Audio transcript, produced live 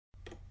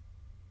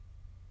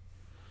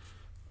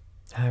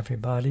Hi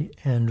everybody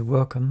and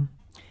welcome.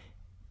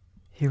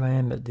 Here I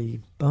am at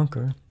the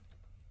bunker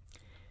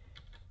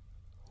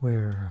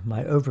where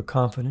my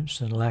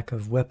overconfidence and lack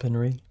of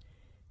weaponry,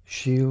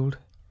 shield,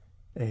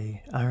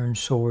 a iron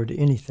sword,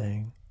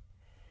 anything,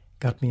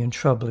 got me in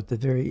trouble at the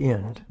very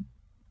end.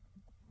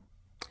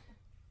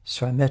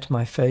 So I met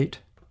my fate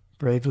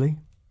bravely,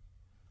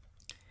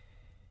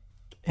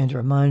 and it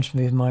reminds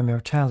me of my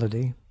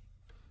mortality,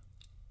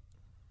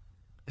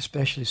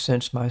 especially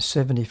since my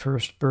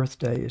 71st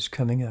birthday is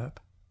coming up.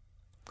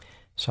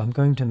 So I'm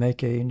going to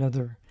make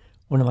another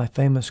one of my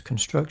famous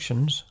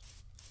constructions.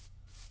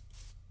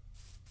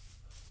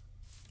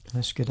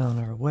 Let's get on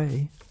our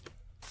way.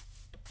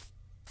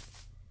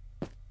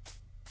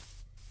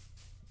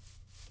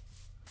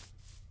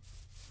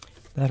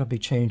 That'll be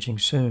changing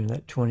soon,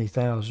 that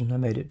 20,000. I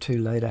made it too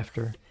late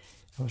after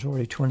I was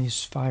already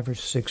 25 or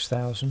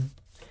 6,000.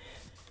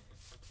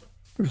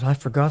 I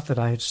forgot that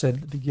I had said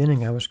at the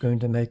beginning I was going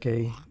to make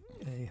a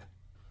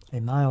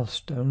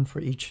milestone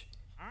for each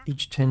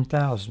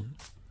 10,000,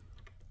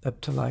 up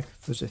to like,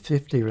 was it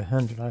 50 or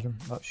 100? I'm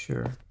not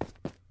sure.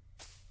 So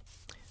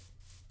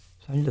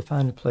I need to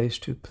find a place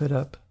to put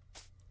up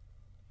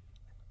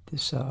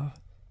this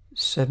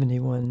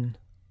 71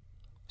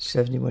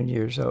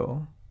 years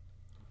old.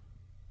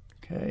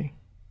 Okay.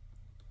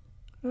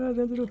 Oh,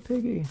 that little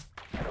piggy.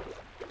 I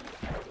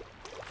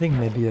think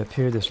maybe up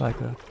here there's like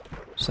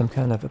some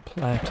kind of a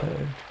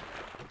plateau.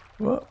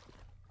 Whoa.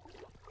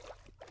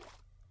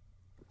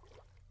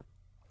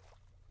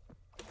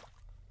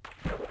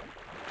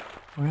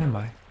 Where am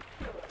I?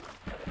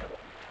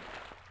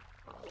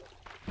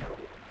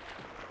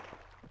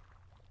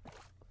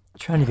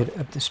 Trying to get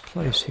up this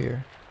place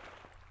here.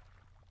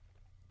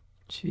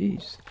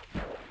 Jeez.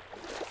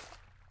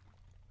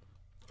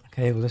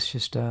 Okay, well, let's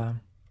just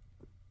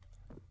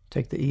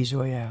take the easy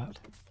way out.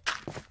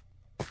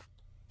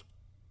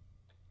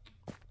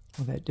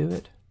 Will that do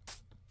it?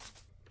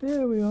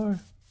 There we are.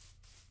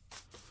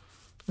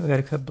 We got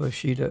a couple of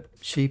sheep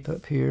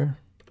up here,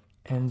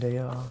 and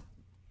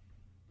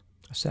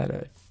what's that?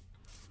 A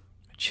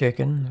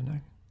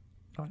chicken?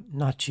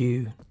 Not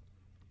you.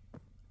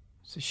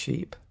 It's a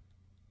sheep.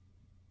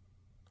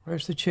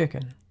 Where's the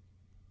chicken?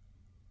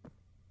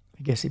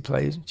 I guess he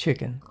plays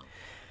chicken.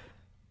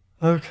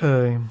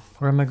 Okay,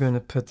 where am I going to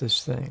put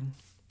this thing?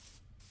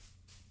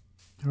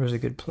 Where's a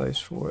good place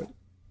for it?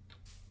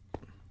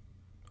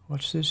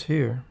 What's this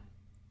here?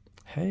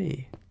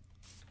 Hey.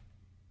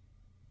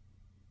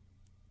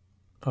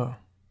 Oh.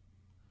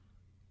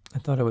 I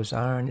thought it was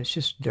iron. It's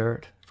just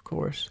dirt, of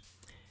course.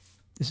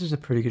 This is a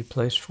pretty good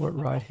place for it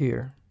right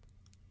here.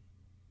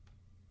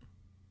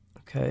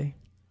 Okay.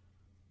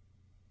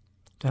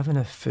 Do I have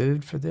enough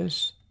food for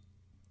this?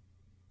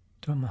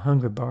 Don't have my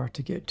hunger bar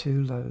to get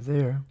too low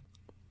there.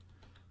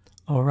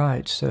 All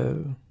right,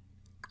 so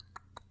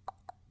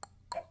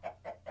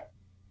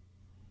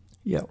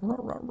yeah,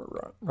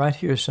 right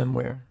here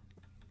somewhere.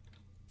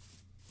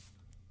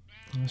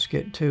 Let's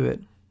get to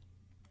it.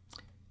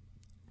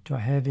 Do I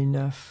have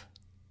enough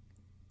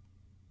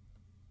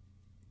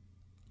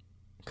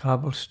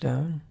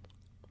cobblestone?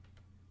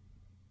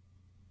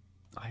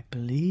 I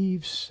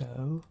believe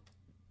so.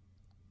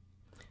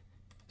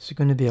 This is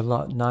going to be a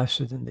lot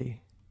nicer than the...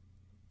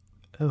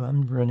 Oh,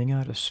 I'm running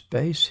out of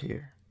space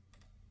here.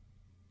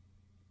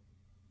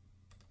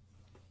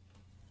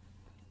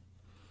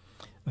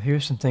 Well,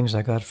 here's some things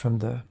I got from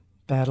the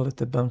battle at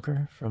the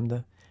bunker, from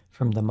the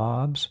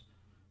mobs.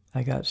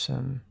 I got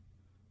some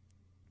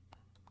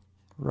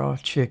raw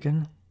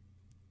chicken,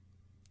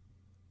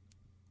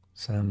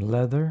 some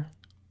leather,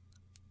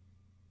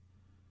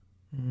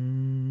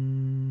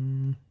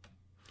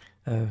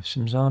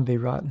 some zombie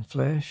rotten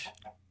flesh,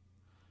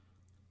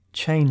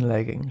 chain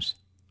leggings.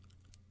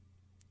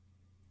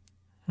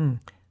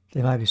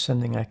 They might be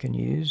something I can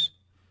use.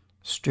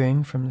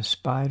 String from the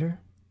spider.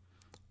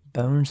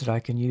 Bones that I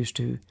can use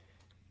to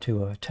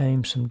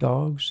tame some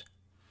dogs.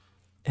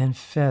 And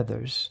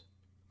feathers.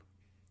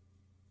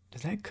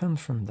 Did that come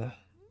from the...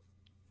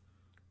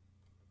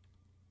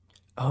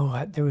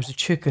 Oh, there was a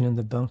chicken in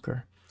the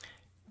bunker.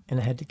 And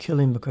I had to kill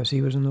him because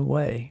he was in the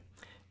way.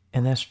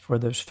 And that's where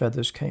those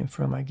feathers came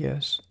from, I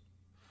guess.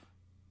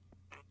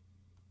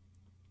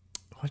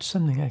 What's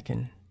something I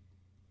can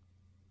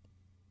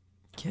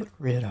get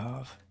rid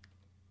of?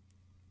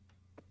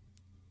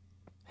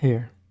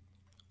 Here.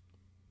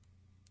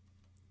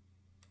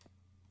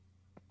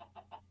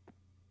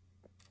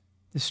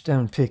 This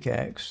stone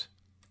pickaxe.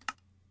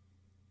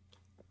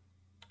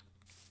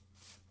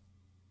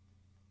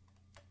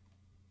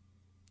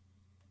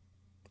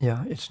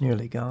 Yeah, it's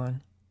nearly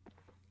gone.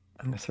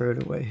 I'm going to throw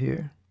it away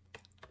here.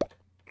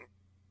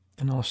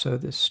 And also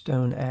this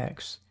stone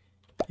axe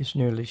is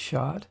nearly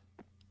shot.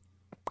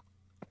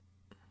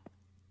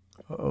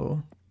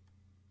 Uh-oh.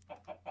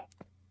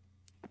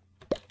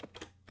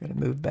 Gotta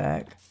move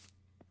back.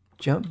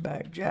 Jump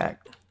back,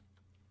 Jack.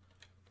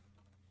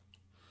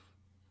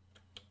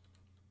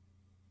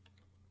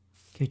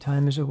 Okay,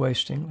 time is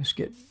a-wasting. Let's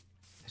get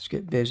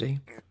busy.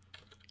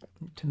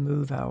 To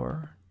move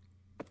our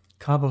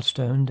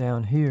cobblestone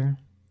down here.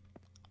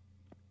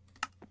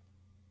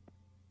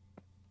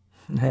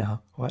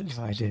 Now, what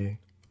do I do?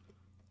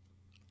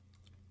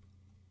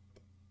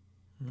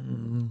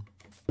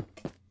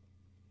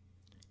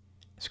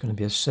 It's going to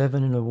be a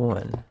 7 and a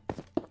 1.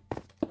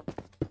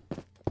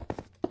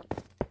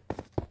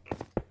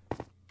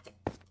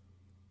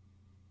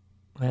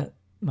 That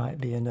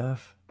might be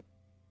enough.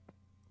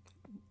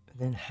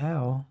 Then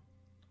how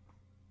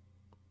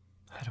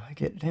do I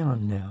get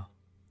down now?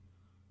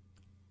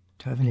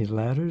 Do I have any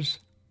ladders?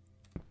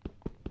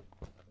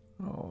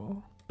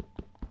 Oh.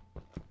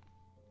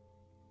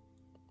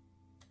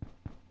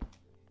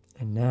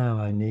 And now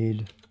I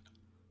need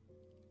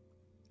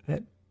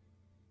that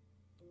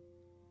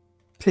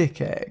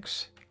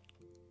pickaxe.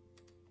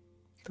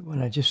 The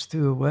one I just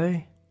threw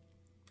away.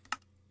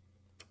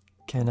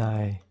 Can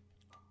I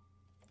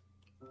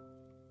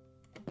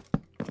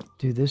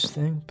do this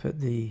thing? Put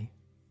the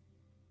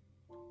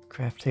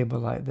craft table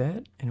like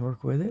that and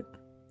work with it.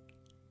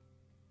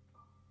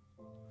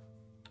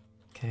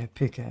 Okay, a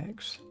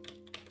pickaxe.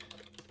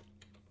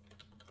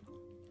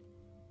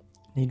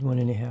 Need one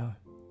anyhow.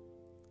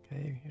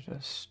 Okay, here's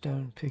a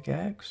stone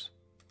pickaxe.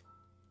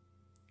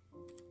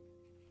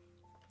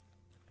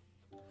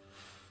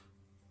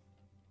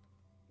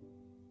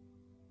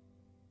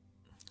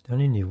 Don't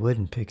need any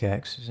wooden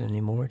pickaxes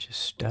anymore, just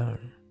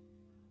stone.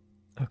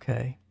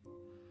 Okay,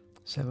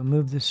 so we'll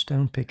move this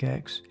stone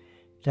pickaxe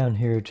down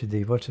here to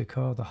the, what's it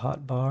called, the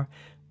hot bar.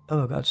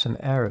 Oh, I got some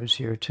arrows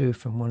here too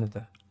from one of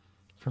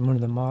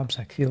the mobs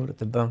I killed at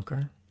the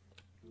bunker.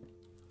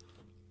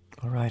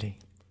 Alrighty.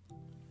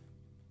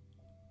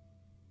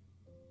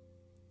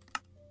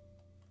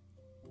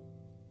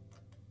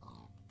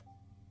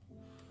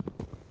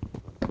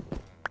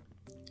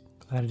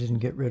 Glad I didn't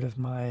get rid of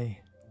my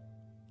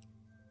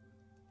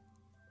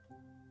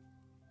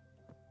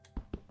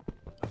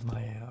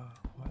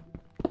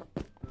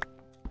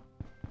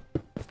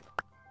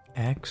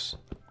axe.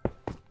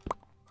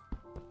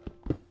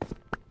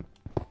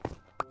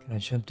 Can I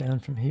jump down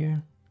from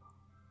here?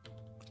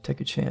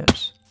 Take a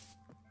chance.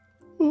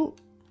 Ooh.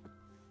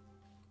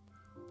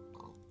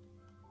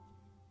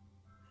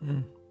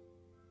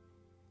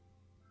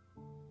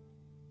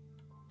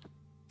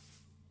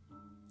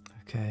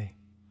 Okay.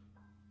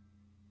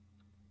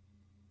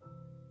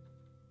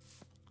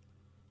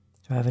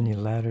 Do I have any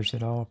ladders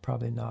at all?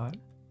 Probably not.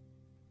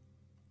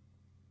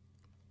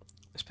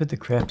 Let's put the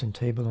crafting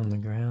table on the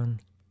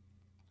ground.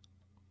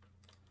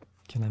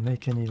 Can I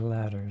make any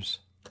ladders?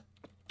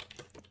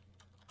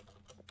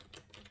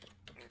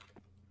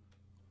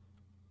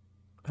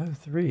 Oh,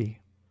 3.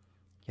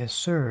 Yes,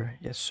 sir.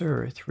 Yes,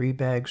 sir. 3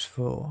 bags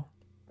full.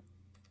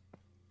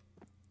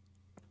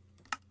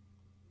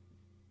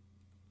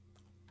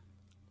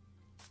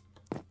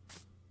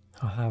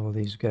 How high will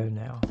these go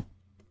now?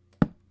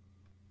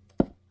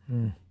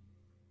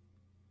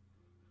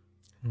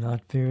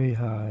 Not very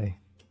high.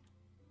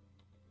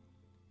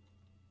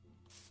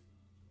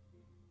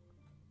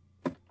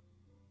 Can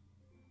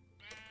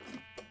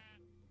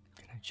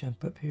I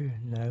jump up here?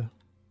 No.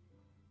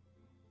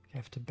 I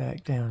have to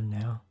back down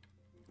now.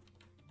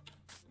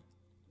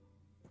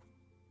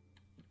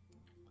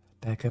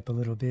 Back up a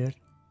little bit.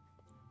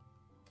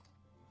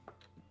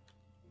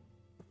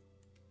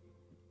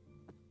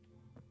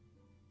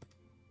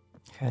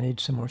 I need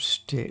some more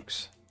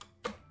sticks.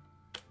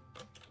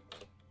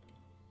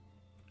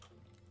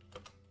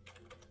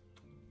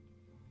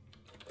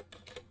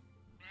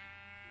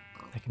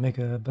 I can make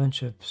a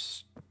bunch of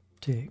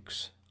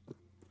sticks.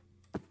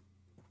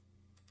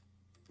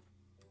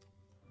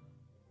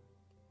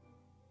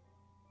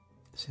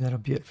 See, that'll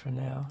be it for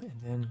now.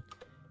 And then,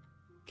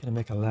 can I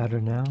make a ladder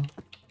now?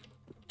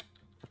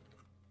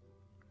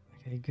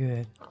 Okay,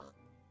 good.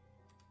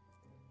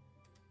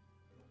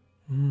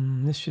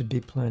 This should be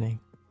plenty.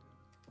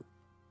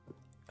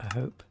 I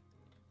hope.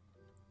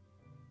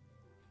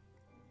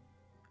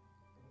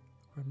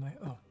 Where am I?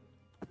 Oh.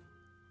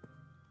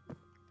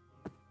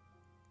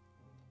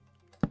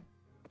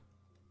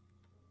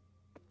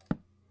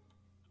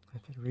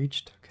 If it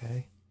reached,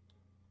 okay.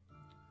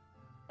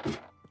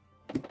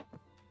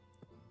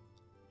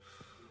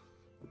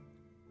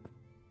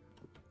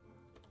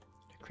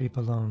 Creep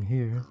along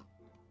here.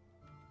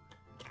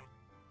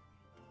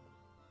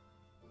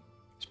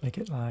 Let's make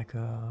it like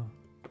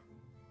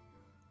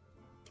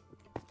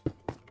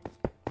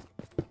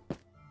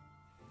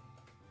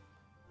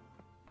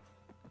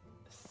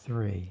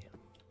 3.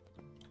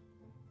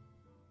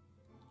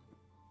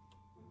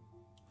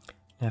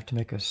 I have to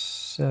make a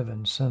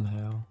 7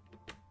 somehow.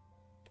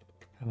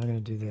 How am I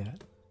going to do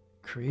that?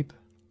 Creep.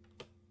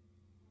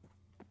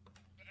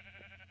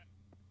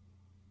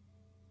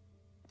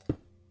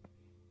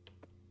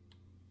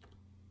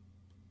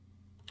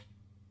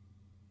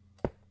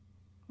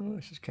 Oh,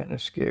 this is kind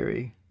of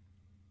scary.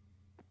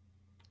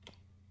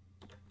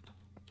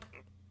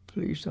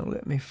 Please don't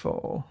let me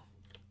fall.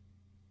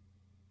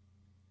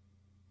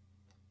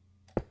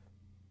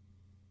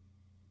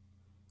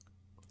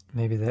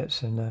 Maybe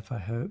that's enough, I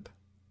hope.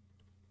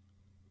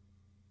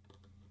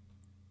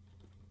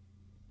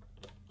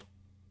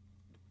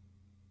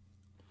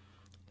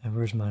 Now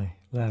where's my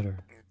ladder?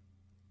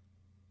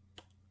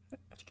 I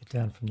have to get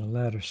down from the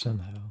ladder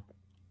somehow.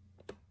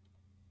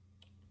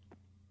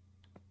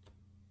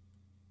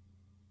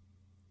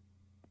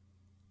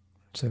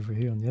 It's over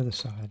here on the other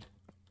side.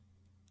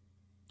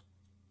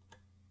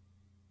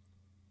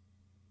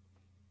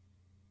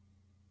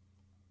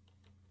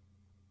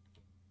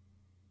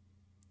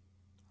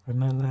 Where'd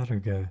my ladder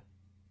go?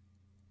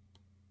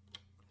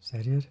 Is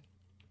that it?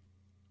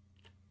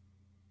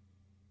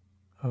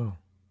 Oh.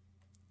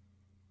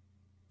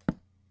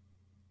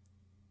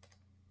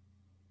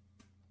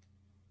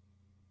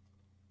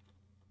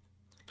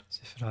 Is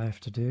this what I have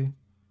to do?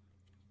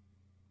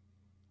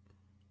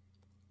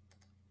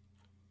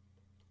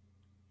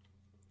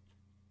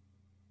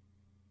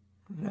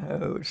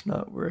 No, it's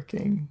not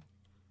working.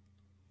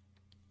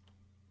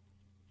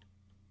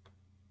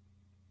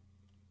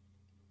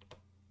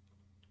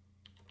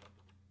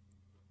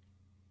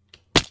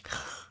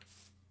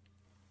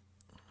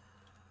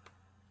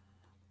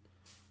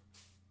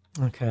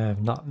 Okay,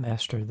 I've not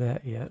mastered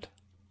that yet.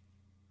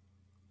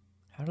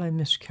 How did I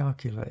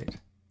miscalculate?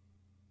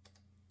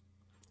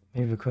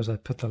 Maybe because I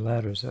put the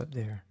ladders up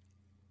there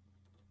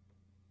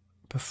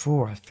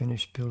before I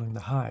finished building the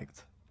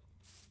height.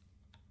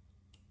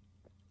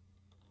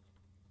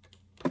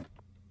 So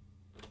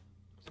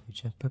you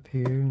jump up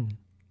here and...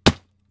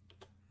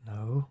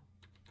 No.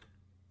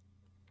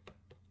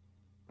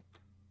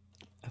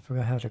 I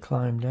forgot how to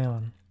climb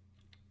down.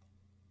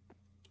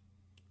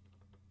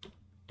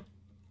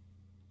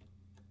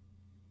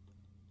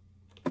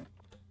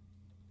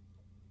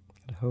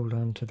 Hold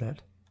on to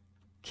that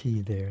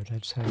key there.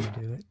 That's how you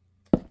do it.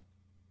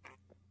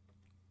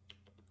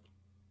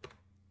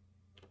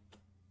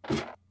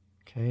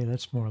 Okay,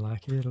 that's more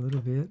like it a little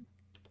bit.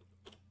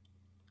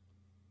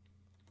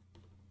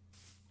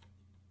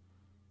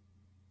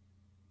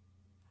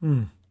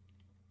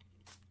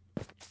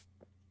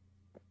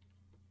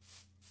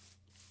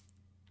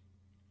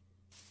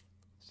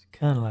 It's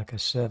kind of like a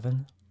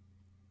 7,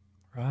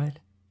 right?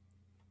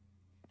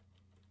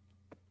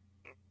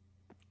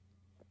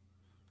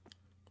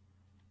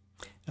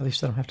 At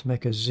least I don't have to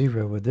make a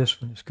 0 with this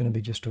one. It's going to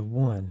be just a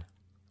 1.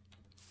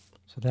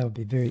 So that would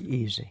be very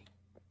easy.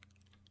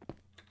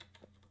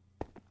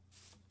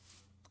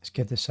 Let's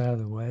get this out of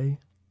the way.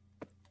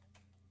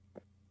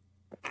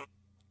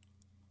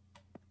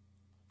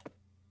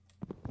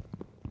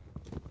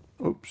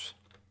 Oops,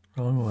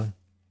 wrong one.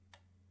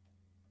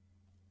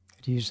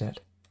 Could use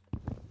that.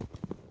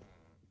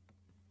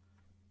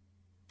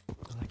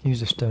 I can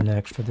use a stone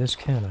axe for this,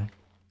 can I?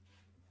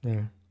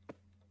 There.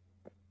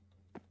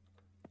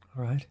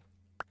 All right.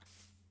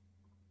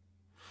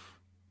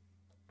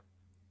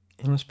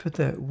 And let's put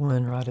that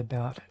 1 right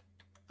about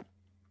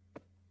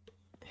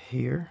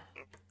here.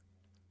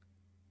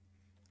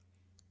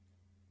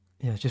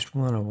 Yeah, just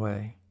 1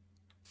 away.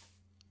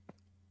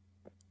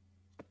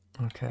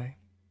 Okay.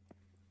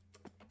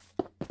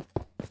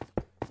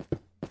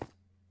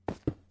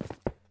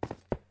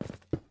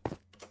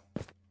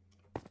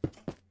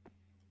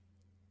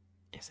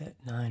 Is that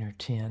 9 or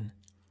 10?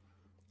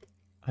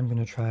 I'm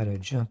going to try to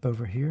jump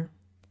over here.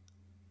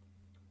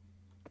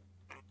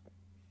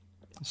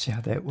 Let's see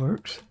how that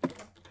works.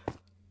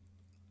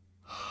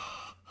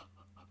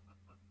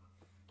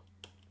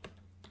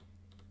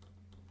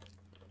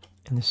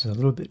 And this is a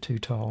little bit too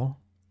tall.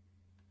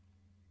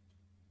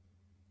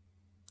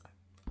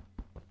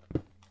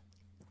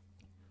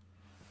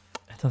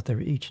 I thought they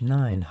were each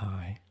 9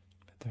 high,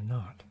 but they're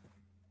not.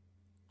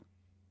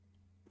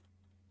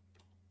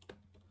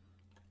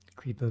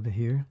 Creep over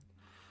here.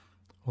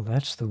 Well,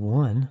 that's the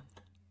 1.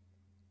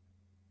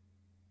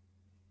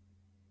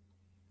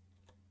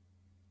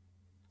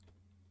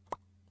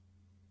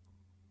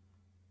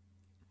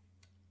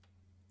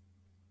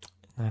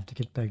 I have to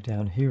get back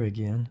down here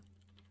again.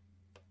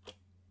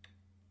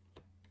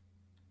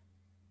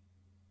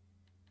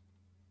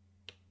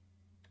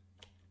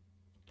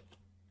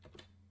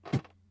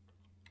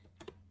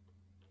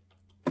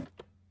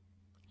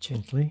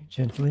 Gently,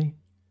 gently.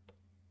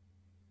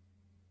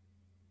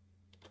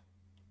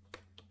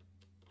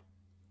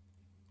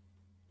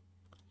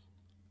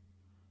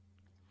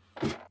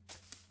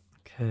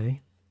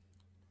 Okay.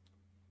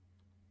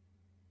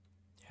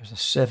 Here's a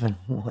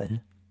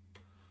 7-1.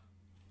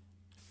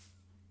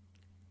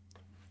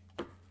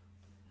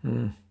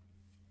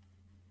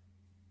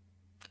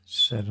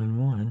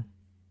 7-1.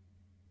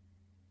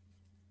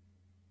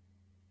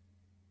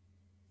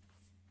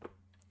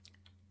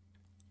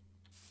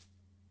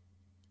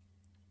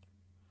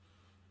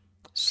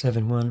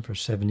 For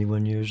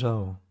 71 years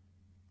old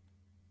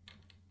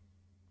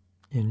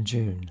in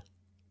June.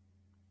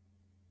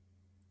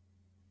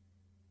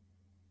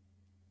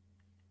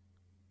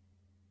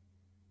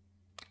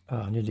 Oh,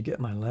 I need to get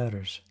my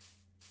ladders.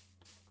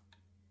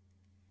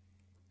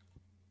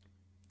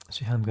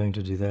 See how I'm going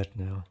to do that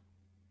now.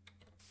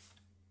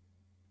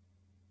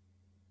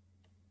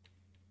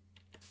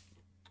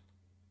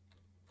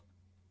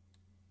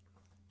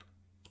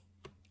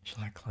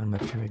 Shall I climb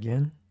up here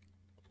again?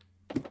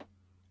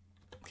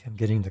 Okay, I'm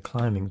getting the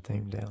climbing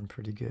thing down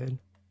pretty good.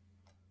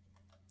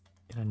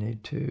 And I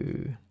need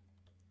to...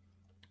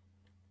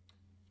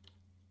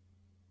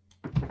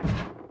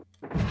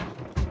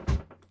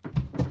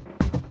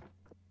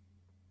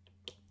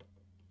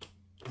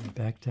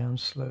 Back down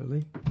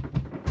slowly.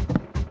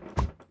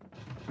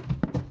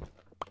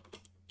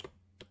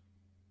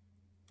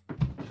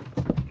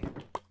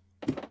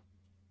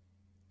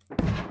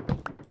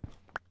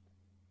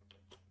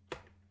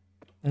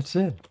 That's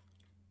it.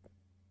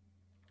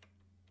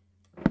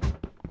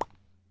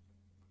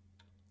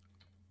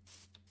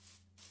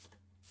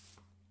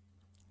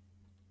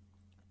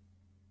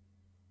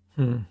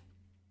 Oh,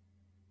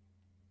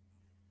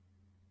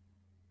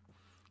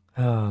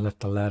 I left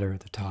the ladder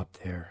at the top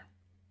there.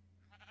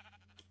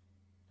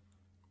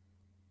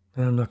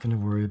 I'm not going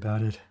to worry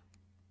about it.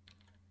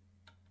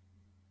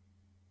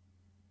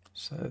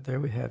 So there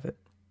we have it.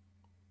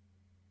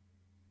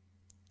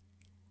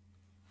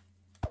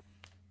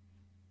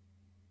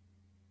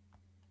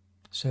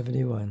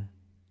 '71.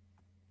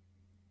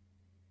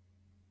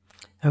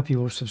 Hope you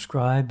will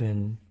subscribe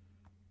and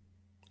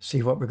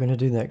see what we're going to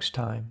do next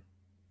time.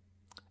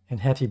 And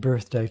happy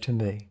birthday to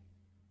me.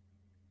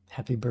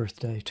 Happy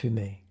birthday to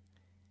me.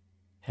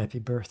 Happy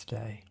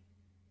birthday.